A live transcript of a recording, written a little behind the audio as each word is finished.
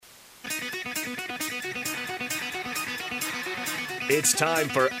It's time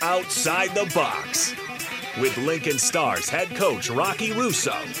for Outside the Box with Lincoln Stars head coach Rocky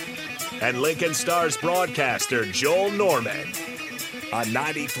Russo and Lincoln Stars broadcaster Joel Norman on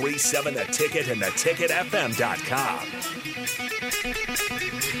 93.7 The Ticket and theticketfm.com.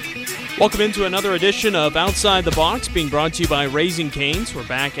 Welcome into another edition of Outside the Box, being brought to you by Raising Cane's. We're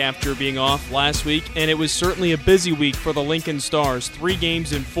back after being off last week, and it was certainly a busy week for the Lincoln Stars. 3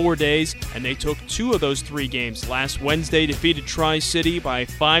 games in 4 days, and they took 2 of those 3 games. Last Wednesday, defeated Tri-City by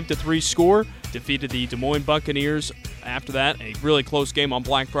 5-3 score, defeated the Des Moines Buccaneers. After that, a really close game on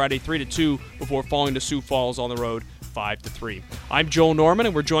Black Friday, 3-2, before falling to Sioux Falls on the road, 5-3. I'm Joel Norman,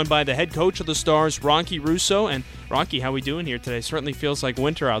 and we're joined by the head coach of the Stars, Rocky Russo. And Rocky, how we doing here today? Certainly feels like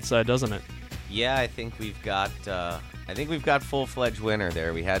winter outside, doesn't it? Yeah, I think we've got full-fledged winter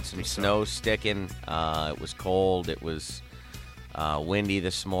there. We had some snow sticking. It was cold. It was windy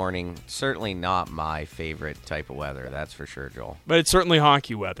this morning. Certainly not my favorite type of weather, that's for sure, Joel. But it's certainly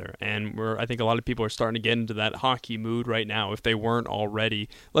hockey weather, and I think a lot of people are starting to get into that hockey mood right now, if they weren't already.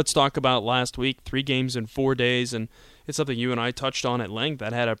 Let's talk about last week, 3 games in 4 days, and it's something you and I touched on at length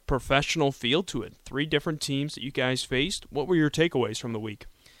that had a professional feel to it. 3 different teams that you guys faced. What were your takeaways from the week?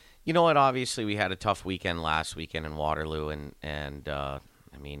 You know what? Obviously, we had a tough weekend last weekend in Waterloo, and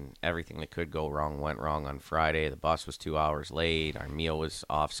I mean, everything that could go wrong went wrong on Friday. The bus was 2 hours late. Our meal was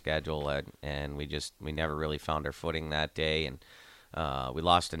off schedule, and we never really found our footing that day. And we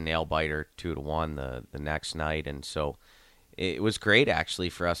lost a nail biter 2-1 the next night, and so it was great actually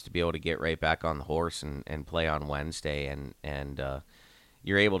for us to be able to get right back on the horse and play on Wednesday, and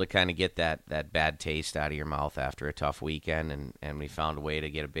you're able to kind of get that bad taste out of your mouth after a tough weekend, and we found a way to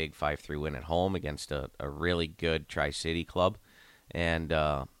get a big 5-3 win at home against a really good Tri-City club, and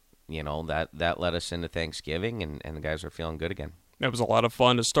that led us into Thanksgiving, and the guys were feeling good again. It was a lot of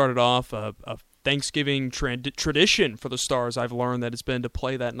fun to start it off. A Thanksgiving tradition for the Stars, I've learned that it's been to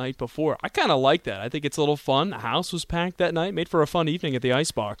play that night before. I kind of like that. I think it's a little fun. The house was packed that night, made for a fun evening at the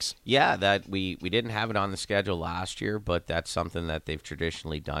Icebox. Yeah, that we didn't have it on the schedule last year, but that's something that they've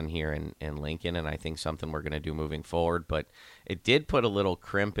traditionally done here in Lincoln, and I think something we're going to do moving forward. But it did put a little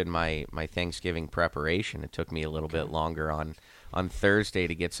crimp in my Thanksgiving preparation. It took me a little bit longer on Thursday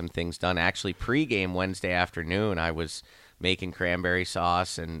to get some things done. Actually, pregame Wednesday afternoon, I was making cranberry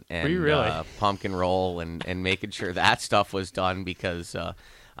sauce and pumpkin roll and making sure that stuff was done because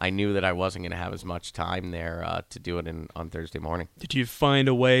I knew that I wasn't going to have as much time there to do it on Thursday morning. Did you find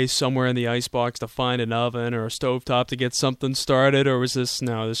a way somewhere in the icebox to find an oven or a stovetop to get something started, or was this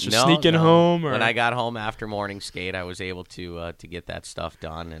just sneaking home? Or? When I got home after morning skate, I was able to get that stuff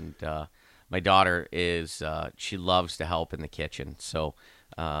done, and my daughter she loves to help in the kitchen, so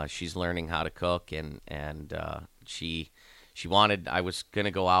she's learning how to cook, and she wanted, I was going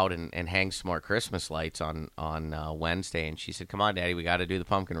to go out and hang some more Christmas lights on Wednesday, and she said, "Come on, Daddy, we got to do the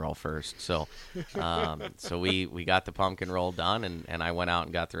pumpkin roll first." So so we got the pumpkin roll done, and I went out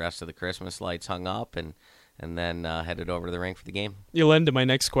and got the rest of the Christmas lights hung up, and then headed over to the rink for the game. You led to my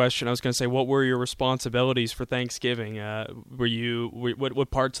next question. I was going to say, what were your responsibilities for Thanksgiving?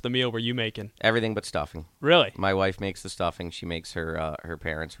 What parts of the meal were you making? Everything but stuffing. Really? My wife makes the stuffing. She makes her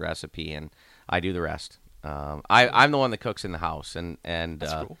parents' recipe, and I do the rest. I'm the one that cooks in the house, and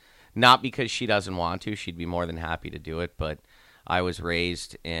That's cool. Not because she doesn't want to. She'd be more than happy to do it, but I was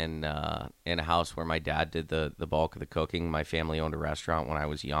raised in a house where my dad did the bulk of the cooking. My family owned a restaurant when I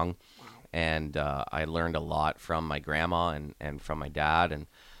was young. Wow. And I learned a lot from my grandma and from my dad, and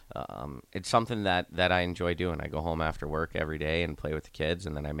it's something that I enjoy doing. I go home after work every day and play with the kids,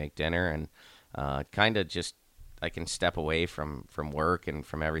 and then I make dinner, and kind of just I can step away from work and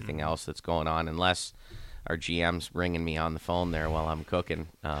from everything else that's going on, unless our GM's ringing me on the phone there while I'm cooking.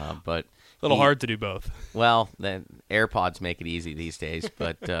 But a little hard to do both. Well, the AirPods make it easy these days,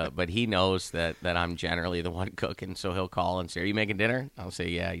 but he knows that I'm generally the one cooking, so he'll call and say, "Are you making dinner?" I'll say,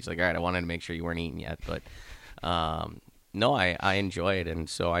 "Yeah." He's like, "All right, I wanted to make sure you weren't eating yet." But no, I enjoy it, and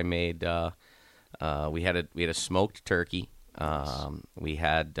so I made we had a smoked turkey. We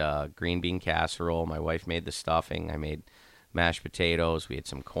had green bean casserole. My wife made the stuffing. I made mashed potatoes. We had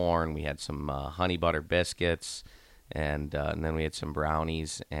some corn. We had some honey butter biscuits, and then we had some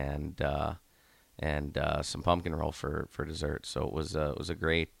brownies and some pumpkin roll for dessert. So it was a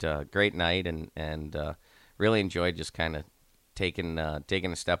great night, and really enjoyed just kind of taking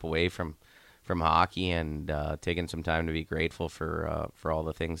a step away from hockey and taking some time to be grateful for all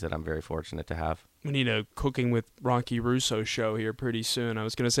the things that I'm very fortunate to have. We need a Cooking with Rocky Russo show here pretty soon. I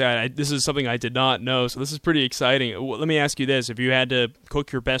was going to say, this is something I did not know, so this is pretty exciting. Let me ask you this. If you had to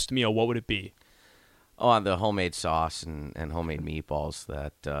cook your best meal, what would it be? Oh, the homemade sauce and homemade meatballs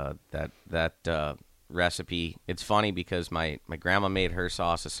that recipe. It's funny because my grandma made her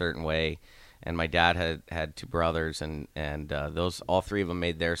sauce a certain way, and my dad had two brothers, and those all three of them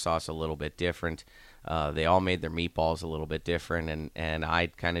made their sauce a little bit different. They all made their meatballs a little bit different, and I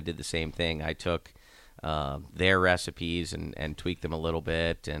kind of did the same thing. I took their recipes and tweaked them a little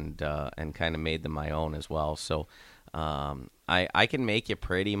bit, and kind of made them my own as well. So I can make you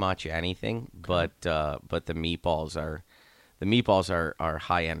pretty much anything, but the meatballs are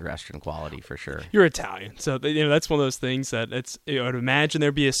high-end restaurant quality for sure. You're Italian, so that's one of those things that I'd imagine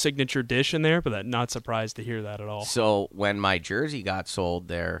there'd be a signature dish in there, but I'm not surprised to hear that at all. So when my jersey got sold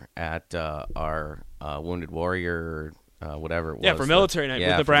there at our Wounded Warrior, whatever it was, for military night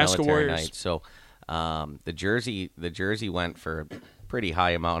with Nebraska Warriors. Night. So the jersey went for a pretty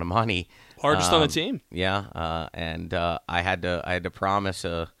high amount of money. Hardest on the team. Yeah, and I had to promise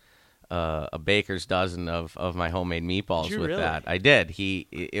a baker's dozen of my homemade meatballs with really? that. I did.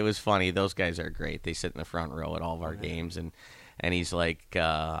 It was funny. Those guys are great. They sit in the front row at all of our games, and he's like,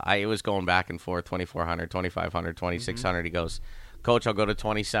 it was going back and forth, 2,400, 2,500, 2,600. He goes, Coach, I'll go to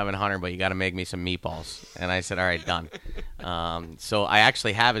 2,700, but you got to make me some meatballs. And I said, all right, done. So I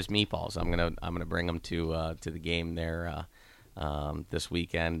actually have his meatballs. I'm gonna bring them to the game there this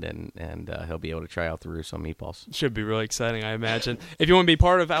weekend, and he'll be able to try out the Russo meatballs. Should be really exciting, I imagine. If you want to be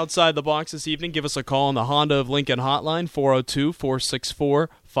part of Outside the Box this evening, give us a call on the Honda of Lincoln hotline,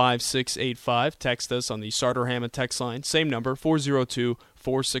 402-464-5685. Text us on the Starter Hammond text line, same number,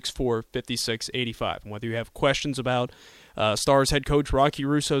 402-464-5685. And whether you have questions about Stars head coach Rocky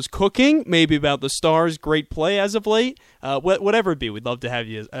Russo's cooking, maybe about the Stars' great play as of late, whatever it be, we'd love to have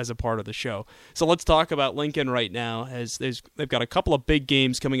you as a part of the show. So let's talk about Lincoln right now, as they've got a couple of big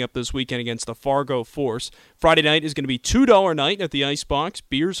games coming up this weekend against the Fargo Force. Friday night is going to be $2 night at the Icebox.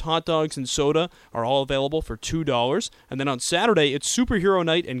 Beers, hot dogs, and soda are all available for $2. And then on Saturday, it's Superhero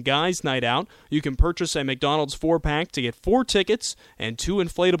Night and Guys Night Out. You can purchase a McDonald's 4-pack to get 4 tickets and 2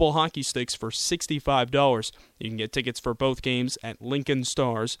 inflatable hockey sticks for $65. You can get tickets for both games at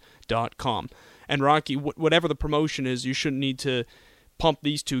LincolnStars.com. And Rocky, whatever the promotion is, you shouldn't need to pump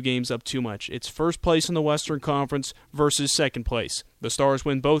these two games up too much. It's first place in the Western Conference versus second place. The Stars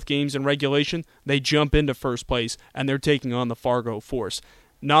win both games in regulation. They jump into first place, and they're taking on the Fargo Force.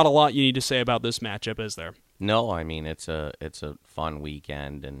 Not a lot you need to say about this matchup, is there? No, I mean, it's a fun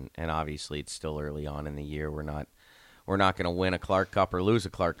weekend, and obviously it's still early on in the year. We're not going to win a Clark Cup or lose a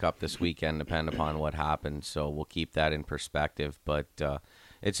Clark Cup this weekend, depending upon what happens. So we'll keep that in perspective. But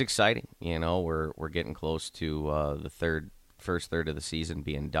it's exciting. We're getting close to the first third of the season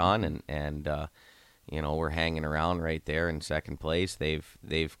being done, and we're hanging around right there in second place.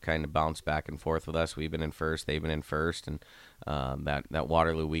 They've kind of bounced back and forth with us. We've been in first, they've been in first, and that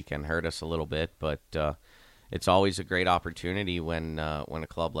Waterloo weekend hurt us a little bit, but. It's always a great opportunity when a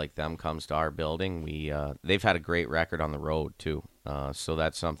club like them comes to our building. They've had a great record on the road too, so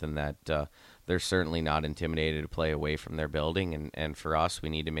that's something that they're certainly not intimidated to play away from their building. And for us, we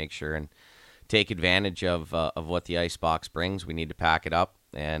need to make sure and take advantage of what the Icebox brings. We need to pack it up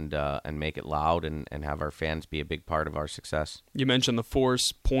and make it loud and have our fans be a big part of our success. You mentioned the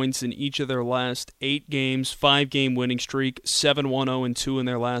Force, points in each of their last 8 games, 5-game winning streak, 7-1-0-2 in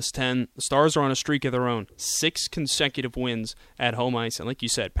their last 10. The Stars are on a streak of their own, 6 consecutive wins at home ice. And like you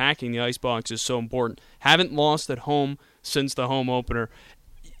said, packing the Icebox is so important. Haven't lost at home since the home opener.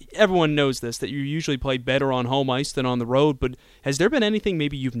 Everyone knows this, that you usually play better on home ice than on the road, but has there been anything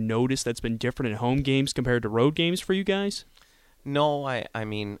maybe you've noticed that's been different in home games compared to road games for you guys? No, I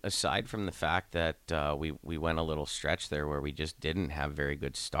mean, aside from the fact that we went a little stretch there where we just didn't have very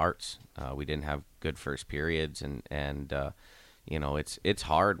good starts. We didn't have good first periods, and it's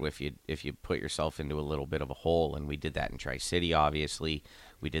hard if you put yourself into a little bit of a hole, and we did that in Tri-City, obviously.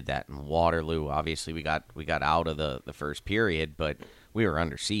 We did that in Waterloo. Obviously, we got out of the first period, but we were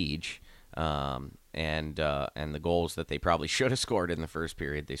under siege. And the goals that they probably should have scored in the first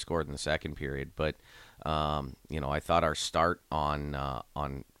period, they scored in the second period. But I thought our start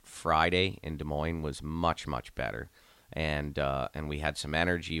on Friday in Des Moines was much, much better, and we had some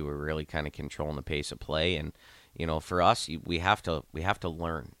energy. We were really kind of controlling the pace of play, and for us, we have to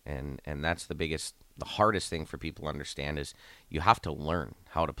learn, and that's the hardest thing for people to understand is you have to learn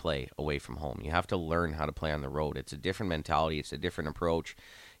how to play away from home. You have to learn how to play on the road. It's a different mentality. It's a different approach.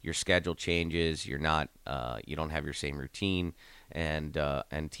 Your schedule changes. You're not, you don't have your same routine, and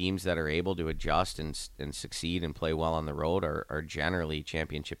teams that are able to adjust and succeed and play well on the road are generally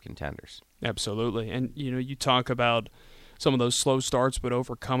championship contenders. Absolutely, and you talk about some of those slow starts, but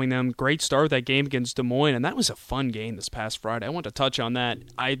overcoming them. Great start that game against Des Moines, and that was a fun game this past Friday. I want to touch on that.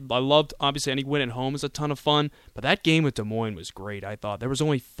 I loved, obviously, any win at home is a ton of fun, but that game with Des Moines was great, I thought. There was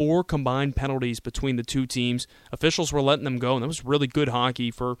only 4 combined penalties between the two teams. Officials were letting them go, and that was really good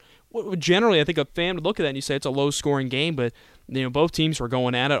hockey for what generally I think a fan would look at that and you say it's a low-scoring game, but both teams were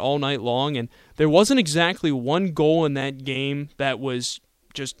going at it all night long, and there wasn't exactly one goal in that game that was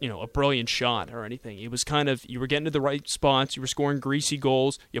just a brilliant shot or anything. It was kind of, you were getting to the right spots, you were scoring greasy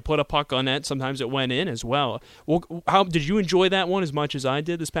goals, you put a puck on net, sometimes it went in as well. How did you enjoy that one as much as I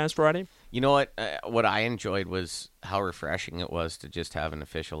did this past Friday? You know what? What I enjoyed was how refreshing it was to just have an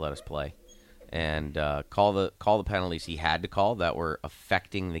official let us play and call the penalties he had to call that were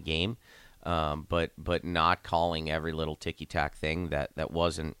affecting the game, but not calling every little ticky-tack thing that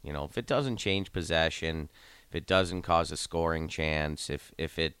wasn't, if it doesn't change possession, if it doesn't cause a scoring chance, if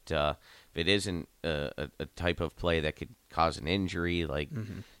it isn't a type of play that could cause an injury,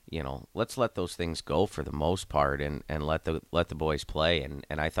 let's let those things go for the most part and let the boys play.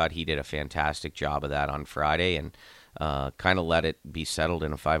 And I thought he did a fantastic job of that on Friday and kind of let it be settled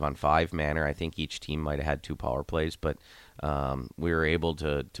in a 5-on-5 manner. I think each team might have had 2 power plays, but we were able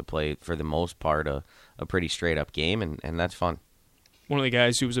to play, for the most part, a pretty straight-up game, and that's fun. One of the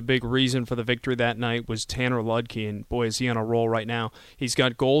guys who was a big reason for the victory that night was Tanner Ludke, and boy, is he on a roll right now. He's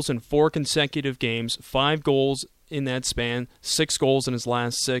got goals in 4 consecutive games, 5 goals in that span, 6 goals in his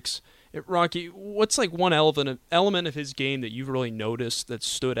last 6. Rocky, what's one element of his game that you've really noticed that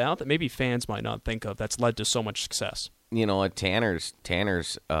stood out that maybe fans might not think of that's led to so much success? Tanner's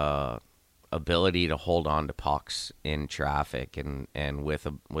ability to hold on to pucks in traffic and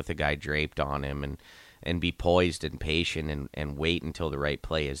with a guy draped on him and be poised and patient and wait until the right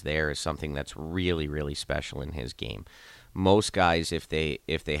play is there is something that's really, really special in his game. Most guys, if they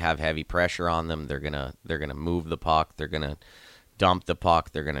have heavy pressure on them, they're gonna move the puck, they're gonna dump the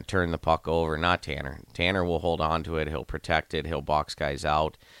puck, they're gonna turn the puck over. Not Tanner. Tanner will hold on to it, he'll protect it, he'll box guys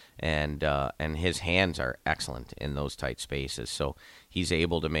out, and his hands are excellent in those tight spaces. So he's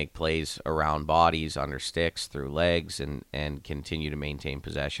able to make plays around bodies, under sticks, through legs, and continue to maintain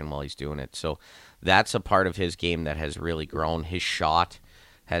possession while he's doing it. So that's a part of his game that has really grown. His shot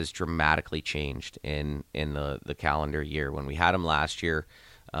has dramatically changed in the calendar year. When we had him last year,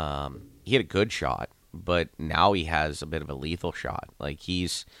 he had a good shot, but now he has a bit of a lethal shot.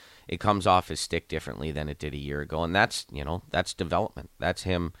 It comes off his stick differently than it did a year ago, and that's development. That's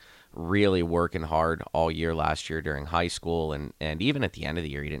him really working hard all year last year during high school, and even at the end of the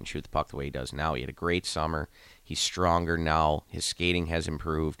year, he didn't shoot the puck the way he does now. He had a great summer. He's stronger now. His skating has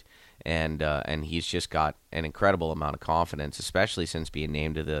improved, and he's just got an incredible amount of confidence, especially since being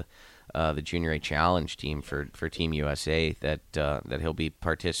named to the Junior A Challenge team for Team USA that he'll be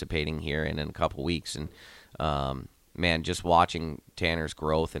participating here in a couple weeks. And man, just watching Tanner's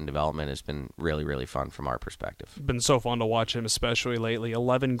growth and development has been really, really fun from our perspective. It's been so fun to watch him, especially lately.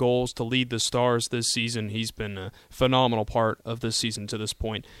 11 goals to lead the Stars this season. He's been a phenomenal part of this season to this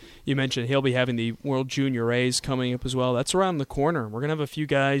point. You mentioned he'll be having the World Junior A's coming up as well. That's around the corner. We're going to have a few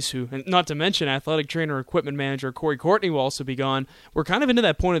guys who, and not to mention athletic trainer, equipment manager Corey Courtney will also be gone. We're kind of into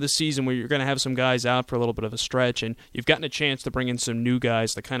that point of the season where you're going to have some guys out for a little bit of a stretch, and you've gotten a chance to bring in some new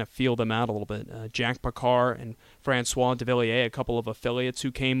guys to kind of feel them out a little bit. Jack Picard and Francois de Villiers, a couple of affiliates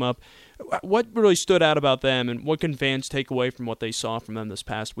who came up. What really stood out about them, and what can fans take away from what they saw from them this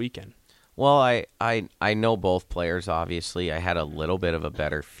past weekend? Well, I know both players, obviously. I had a little bit of a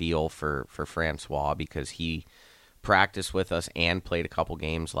better feel for Francois because he practiced with us and played a couple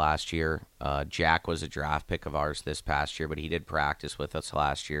games last year. Jack was a draft pick of ours this past year, but he did practice with us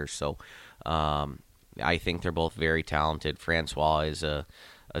last year. So I think they're both very talented. Francois is a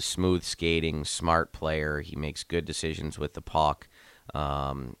smooth skating, smart player. He makes good decisions with the puck.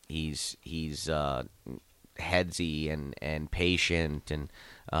 He's headsy and patient and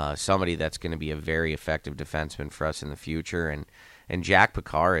somebody that's going to be a very effective defenseman for us in the future. And Jack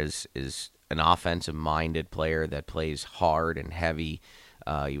Picard is an offensive-minded player that plays hard and heavy.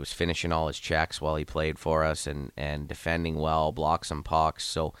 He was finishing all his checks while he played for us and defending well, blocked some pucks.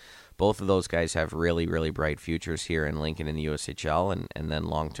 So both of those guys have really, really bright futures here in Lincoln in the USHL and then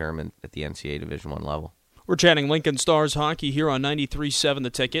long-term at the NCAA Division I level. We're chatting Lincoln Stars hockey here on 93.7 The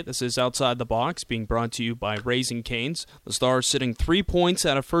Ticket. This is Outside the Box, being brought to you by Raising Cane's. The Stars sitting 3 points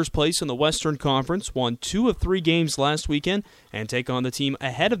out of first place in the Western Conference, won 2 of 3 games last weekend, and take on the team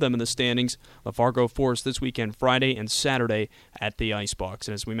ahead of them in the standings, the Fargo Force, this weekend, Friday and Saturday at the Icebox.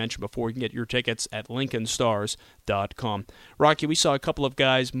 And as we mentioned before, you can get your tickets at LincolnStars.com. Rocky, we saw a couple of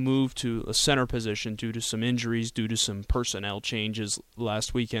guys move to a center position due to some injuries, due to some personnel changes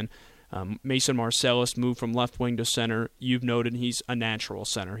last weekend. Mason Marcellus moved from left wing to center. You've noted he's a natural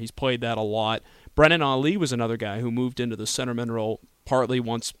center. He's played that a lot. Brennan Ali was another guy who moved into the centerman role partly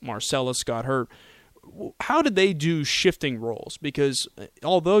once Marcellus got hurt. How did they do shifting roles? Because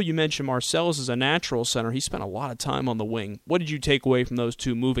although you mentioned Marcellus is a natural center, he spent a lot of time on the wing. What did you take away from those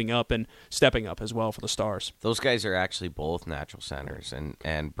two moving up and stepping up as well for the Stars? Those guys are actually both natural centers,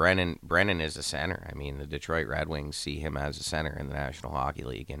 and Brennan is a center. I mean, the Detroit Red Wings see him as a center in the National Hockey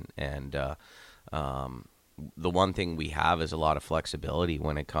League, and the one thing we have is a lot of flexibility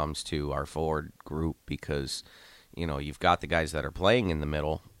when it comes to our forward group because you've got the guys that are playing in the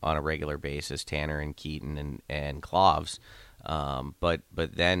middle on a regular basis, Tanner and Keaton and Klavs. But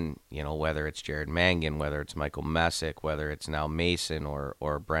then, whether it's Jared Mangan, whether it's Michael Messick, whether it's now Mason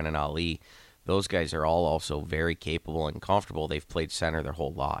or Brennan Ali, those guys are all also very capable and comfortable. They've played center their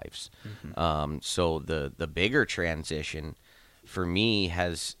whole lives. Mm-hmm. So the bigger transition for me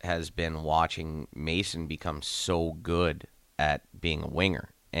has been watching Mason become so good at being a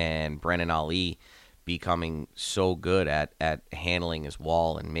winger and Brennan Ali becoming so good at handling his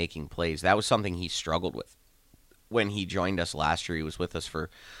wall and making plays. That was something he struggled with when he joined us last year. He was with us for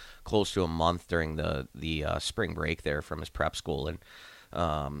close to a month during the spring break there from his prep school,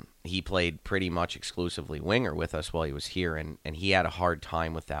 and he played pretty much exclusively winger with us while he was here, and he had a hard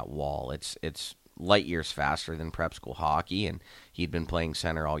time with that wall. It's light years faster than prep school hockey, and he'd been playing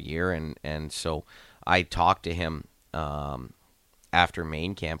center all year, and so I talked to him after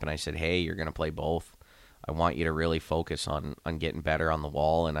main camp, and I said, hey, you're going to play both. I want you to really focus on getting better on the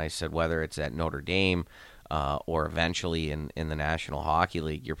wall. And I said, whether it's at Notre Dame or eventually in the National Hockey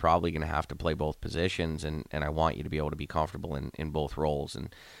League, you're probably going to have to play both positions, and I want you to be able to be comfortable in both roles.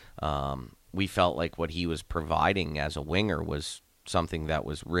 And we felt like what he was providing as a winger was something that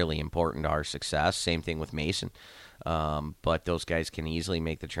was really important to our success. Same thing with Mason. But those guys can easily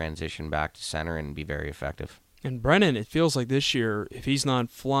make the transition back to center and be very effective. And Brennan, it feels like this year, if he's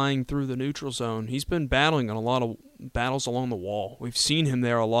not flying through the neutral zone, he's been battling on a lot of battles along the wall. We've seen him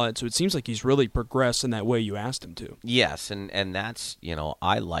there a lot, so it seems like he's really progressed in that way you asked him to. Yes, and that's,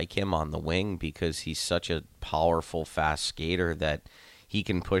 I like him on the wing because he's such a powerful, fast skater that he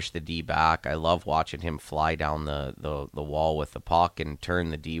can push the D back. I love watching him fly down the wall with the puck and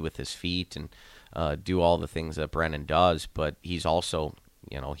turn the D with his feet and do all the things that Brennan does, but he's also...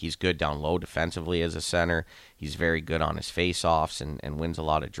 he's good down low defensively as a center. He's very good on his face-offs and wins a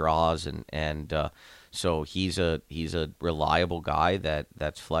lot of draws. And so he's a reliable guy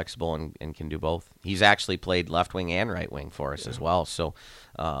that's flexible and can do both. He's actually played left wing and right wing for us as well. So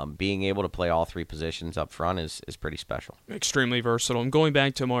being able to play all three positions up front is pretty special. Extremely versatile. And going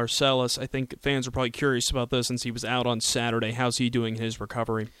back to Marcellus, I think fans are probably curious about this since he was out on Saturday. How's he doing in his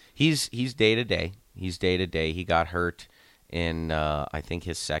recovery? He's day-to-day. He's day-to-day. He got hurt in I think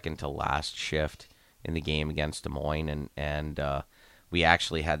his second to last shift in the game against Des Moines, and we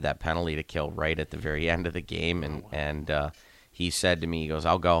actually had that penalty to kill right at the very end of the game, and he said to me, he goes,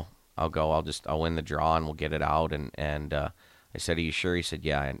 I'll go, I'll win the draw and we'll get it out, and I said, are you sure? He said,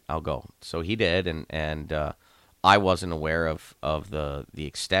 yeah, I'll go. So he did, and I wasn't aware of the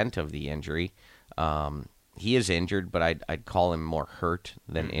extent of the injury. He is injured, but I'd call him more hurt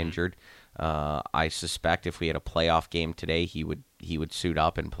than injured. I suspect if we had a playoff game today, he would suit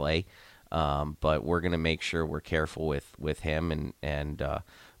up and play. But we're going to make sure we're careful with him, and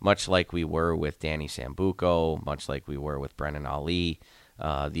much like we were with Danny Sambuco, much like we were with Brennan Ali,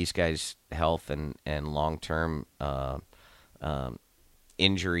 these guys' health and long-term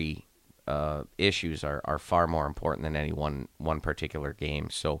injury issues are far more important than any one particular game.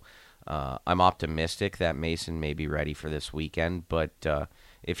 So I'm optimistic that Mason may be ready for this weekend, but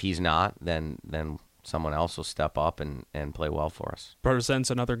if he's not, then someone else will step up and play well for us. Presents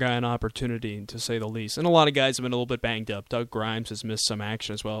another guy an opportunity, to say the least. And a lot of guys have been a little bit banged up. Doug Grimes has missed some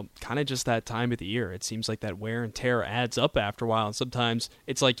action as well. Kind of just that time of the year. It seems like that wear and tear adds up after a while, and sometimes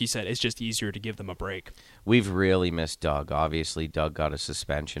it's like you said, it's just easier to give them a break. We've really missed Doug. Obviously, Doug got a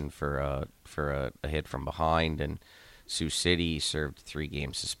suspension for a hit from behind, and Sioux City served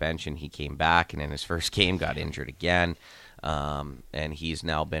 3-game suspension. He came back, and in his first game got injured again. And he's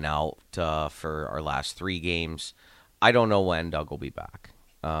now been out for our last 3 games. I don't know when Doug will be back.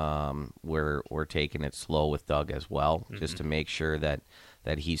 We're taking it slow with Doug as well, just to make sure that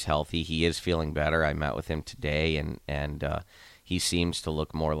he's healthy. He is feeling better. I met with him today, and he seems to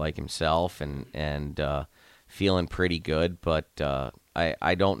look more like himself and feeling pretty good. But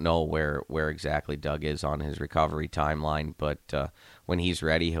I don't know where exactly Doug is on his recovery timeline. But when he's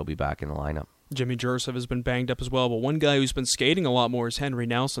ready, he'll be back in the lineup. Jimmy Jursev has been banged up as well, but one guy who's been skating a lot more is Henry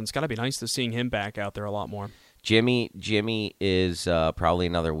Nelson. It's got to be nice to seeing him back out there a lot more. Jimmy is probably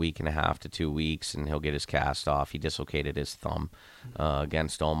another week and a half to 2 weeks, and he'll get his cast off. He dislocated his thumb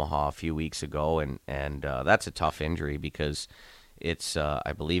against Omaha a few weeks ago, and that's a tough injury because it's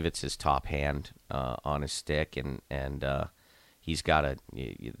I believe it's his top hand on his stick, and he's got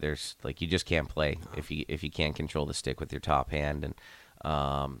there's like you just can't play if you can't control the stick with your top hand, and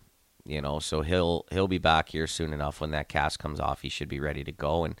so he'll be back here soon enough. When that cast comes off, he should be ready to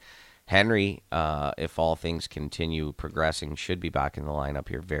go. And Henry, if all things continue progressing, should be back in the lineup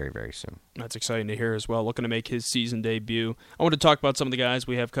here very, very soon. That's exciting to hear as well. Looking to make his season debut. I want to talk about some of the guys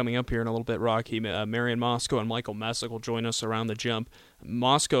we have coming up here in a little bit, Rocky. Marian Mosko and Michael Messick will join us around the jump.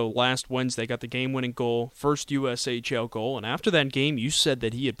 Mosko last Wednesday got the game-winning goal, first USHL goal, and after that game, you said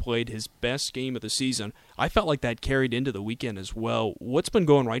that he had played his best game of the season. I felt like that carried into the weekend as well. What's been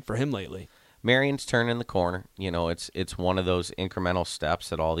going right for him lately? Marian's turning the corner. It's one of those incremental steps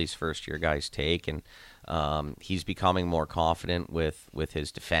that all these first-year guys take, and he's becoming more confident with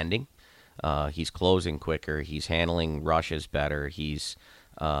his defending. He's closing quicker. He's handling rushes better. He's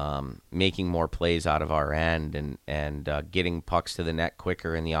making more plays out of our end and getting pucks to the net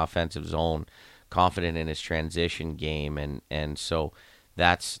quicker in the offensive zone, confident in his transition game, and so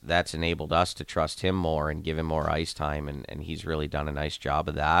that's enabled us to trust him more and give him more ice time, and he's really done a nice job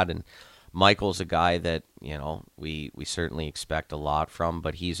of that. And Michael's a guy that, we certainly expect a lot from,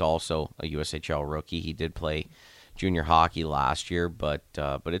 but he's also a USHL rookie. He did play junior hockey last year, but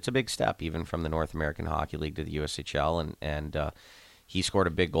it's a big step even from the North American Hockey League to the USHL, and he scored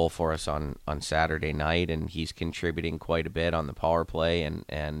a big goal for us on Saturday night, and he's contributing quite a bit on the power play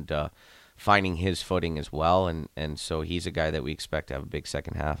and finding his footing as well, and so he's a guy that we expect to have a big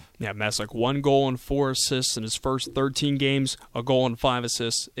second half. Yeah, Messick, 1 goal and 4 assists in his first 13 games, a goal and 5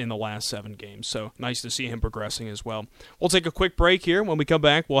 assists in the last 7 games. So nice to see him progressing as well. We'll take a quick break here. When we come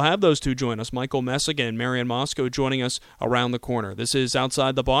back, we'll have those two join us, Michael Messick and Marian Mosko joining us around the corner. This is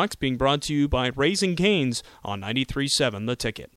Outside the Box being brought to you by Raising Cane's on 93.7 The Ticket.